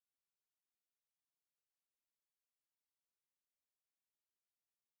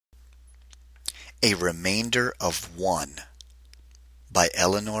A Remainder of One by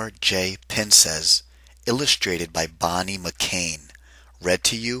Eleanor J. Pinces, illustrated by Bonnie McCain, read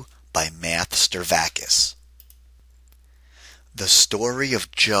to you by Math Stervakis. The story of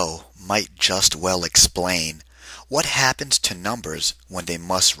Joe might just well explain what happens to numbers when they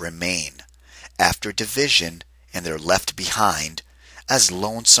must remain, after division, and they're left behind as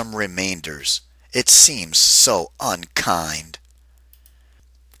lonesome remainders. It seems so unkind.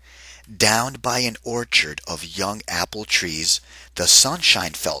 Down by an orchard of young apple trees, the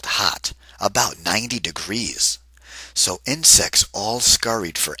sunshine felt hot, about 90 degrees. So insects all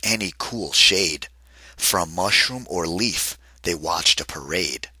scurried for any cool shade. From mushroom or leaf, they watched a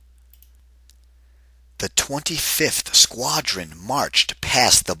parade. The 25th Squadron marched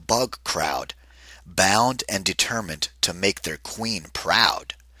past the bug crowd, bound and determined to make their queen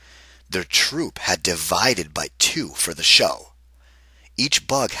proud. Their troop had divided by two for the show. Each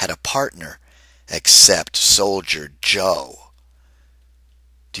bug had a partner, except Soldier Joe.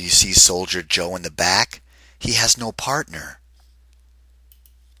 Do you see Soldier Joe in the back? He has no partner.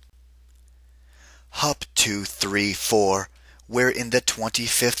 Hup, 2, 3, 4, we're in the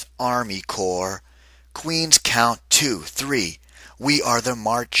 25th Army Corps. Queens count 2, 3, we are the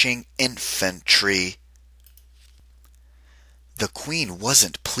marching infantry. The Queen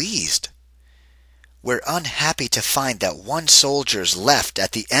wasn't pleased. We're unhappy to find that one soldier's left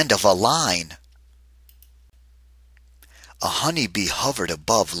at the end of a line. A honeybee hovered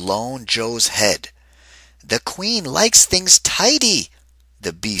above Lone Joe's head. The Queen likes things tidy,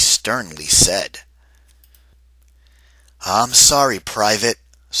 the bee sternly said. I'm sorry, Private,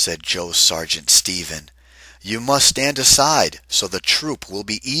 said Joe's Sgt Stephen. You must stand aside so the troop will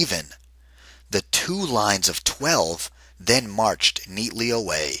be even. The two lines of 12 then marched neatly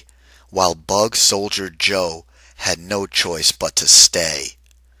away, while Bug Soldier Joe had no choice but to stay.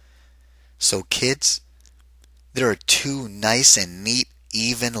 So kids, there are two nice and neat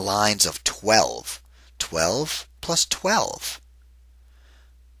even lines of 12. 12 plus 12.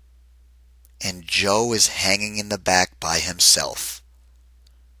 And Joe is hanging in the back by himself.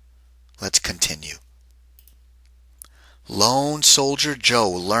 Let's continue. Lone Soldier Joe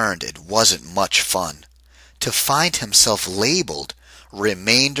learned it wasn't much fun to find himself labeled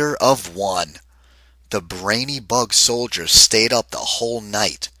Remainder of One. The brainy bug soldier stayed up the whole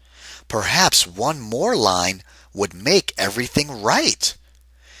night. Perhaps one more line would make everything right.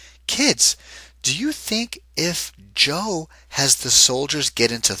 Kids, do you think if Joe has the soldiers get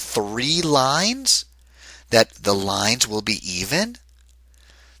into 3 lines, that the lines will be even?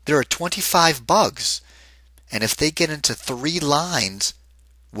 There are 25 bugs, and if they get into 3 lines,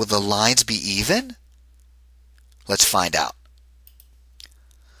 will the lines be even? Let's find out.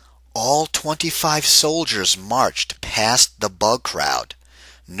 All 25 soldiers marched past the bug crowd,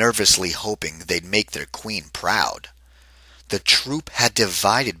 nervously hoping they'd make their queen proud. The troop had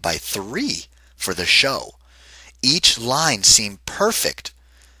divided by 3 for the show. Each line seemed perfect.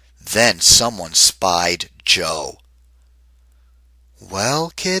 Then someone spied Joe.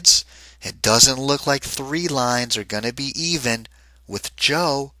 Well, kids, it doesn't look like 3 lines are going to be even with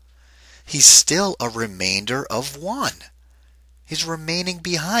Joe. He's still a remainder of 1. He's remaining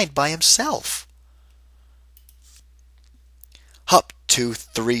behind by himself. Hup, 2,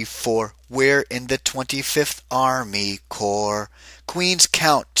 3, 4, we're in the 25th Army Corps. Queens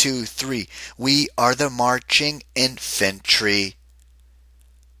count 2, 3, we are the marching infantry.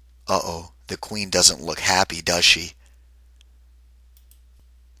 Uh-oh, the Queen doesn't look happy, does she?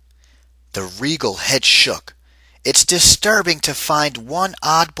 The regal head shook. It's disturbing to find one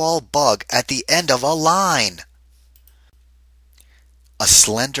oddball bug at the end of a line. A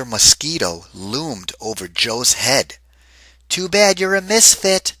slender mosquito loomed over Joe's head. Too bad you're a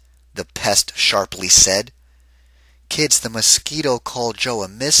misfit, the pest sharply said. Kids, the mosquito called Joe a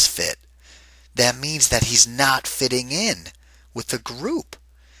misfit. That means that he's not fitting in with the group.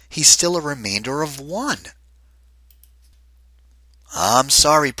 He's still a remainder of 1. I'm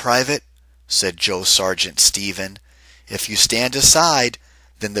sorry, Private, said Joe Sgt Stephen. If you stand aside,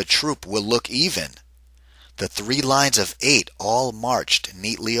 then the troop will look even. The 3 lines of 8 all marched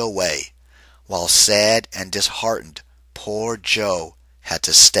neatly away, while sad and disheartened, poor Joe had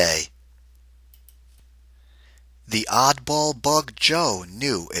to stay. The oddball bug Joe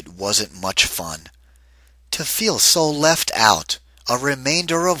knew it wasn't much fun to feel so left out, a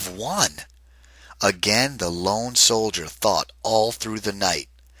remainder of 1. Again the lone soldier thought all through the night.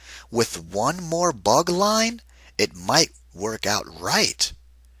 With 1 more bug line, it might work out right.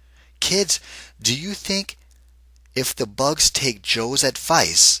 Kids, do you think if the bugs take Joe's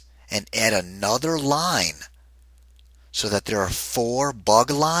advice and add another line so that there are 4 bug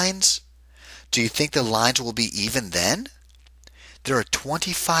lines, Do you think the lines will be even then? There are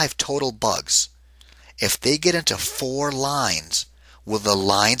 25 total bugs. If they get into 4 lines, will the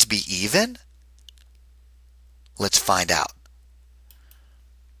lines be even? Let's find out.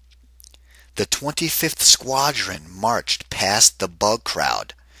 The 25th Squadron marched past the bug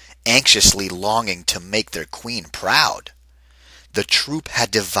crowd, anxiously longing to make their queen proud. The troop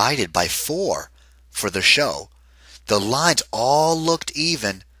had divided by 4 for the show. The lines all looked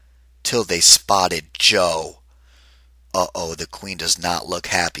even till they spotted Joe. Uh-oh, the queen does not look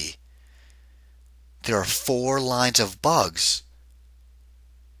happy. There are 4 lines of bugs.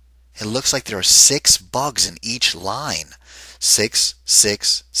 It looks like there are 6 bugs in each line. 6,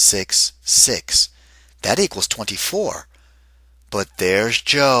 6, 6, 6. That equals 24. But there's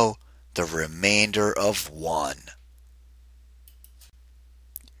Joe, the remainder of 1.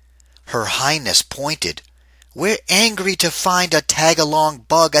 Her Highness pointed. We're angry to find a tag-along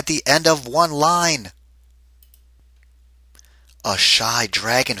bug at the end of 1 line. A shy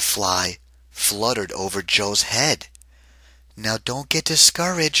dragonfly fluttered over Joe's head. Now don't get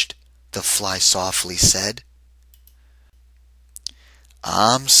discouraged, the fly softly said.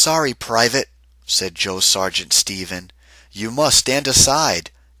 I'm sorry, Private, said Joe Sgt Stephen. You must stand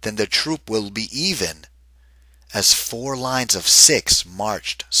aside, then the troop will be even. As 4 lines of 6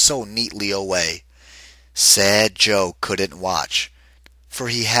 marched so neatly away, sad Joe couldn't watch, for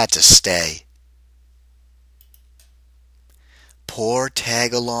he had to stay. Poor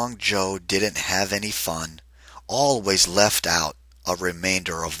tag-along Joe didn't have any fun, always left out a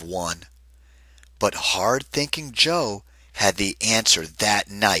remainder of 1. But hard-thinking Joe had the answer that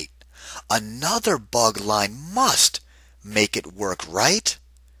night. Another bug line must make it work, right?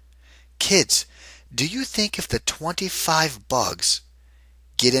 Kids, do you think if the 25 bugs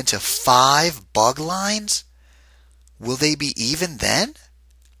get into 5 bug lines, will they be even then?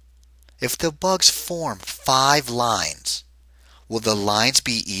 If the bugs form 5 lines, will the lines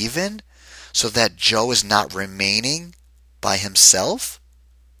be even so that Joe is not remaining by himself?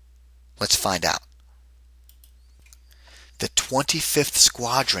 Let's find out. The 25th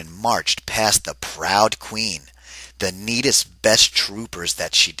Squadron marched past the proud queen, the neatest, best troopers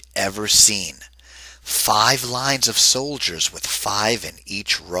that she'd ever seen. 5 lines of soldiers with 5 in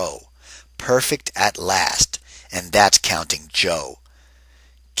each row. Perfect at last, and that's counting Joe.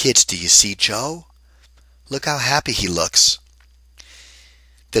 Kids, do you see Joe? Look how happy he looks.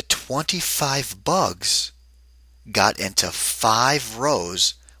 The 25 bugs got into 5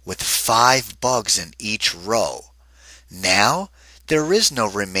 rows with 5 bugs in each row. Now there is no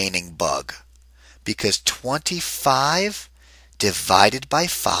remaining bug because 25 divided by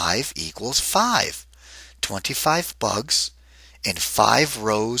 5 equals 5. 25 bugs in 5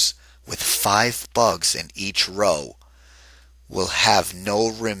 rows with 5 bugs in each row will have no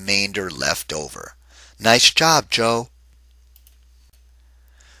remainder left over. Nice job, Joe.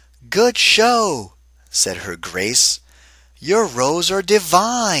 Good show, said Her Grace. Your rows are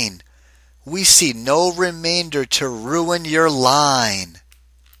divine. We see no remainder to ruin your line.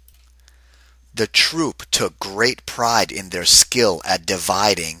 The troop took great pride in their skill at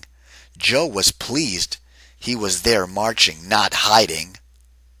dividing. Joe was pleased. He was there marching, not hiding.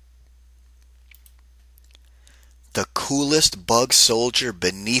 The coolest bug soldier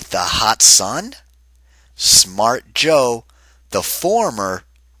beneath the hot sun? Smart Joe, the former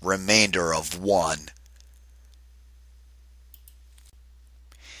remainder of 1.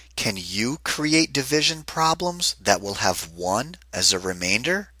 Can you create division problems that will have 1 as a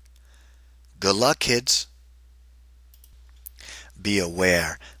remainder? Good luck, kids. Be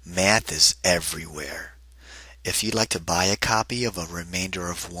aware, math is everywhere. If you'd like to buy a copy of A Remainder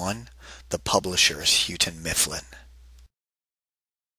of 1, the publisher is Houghton Mifflin.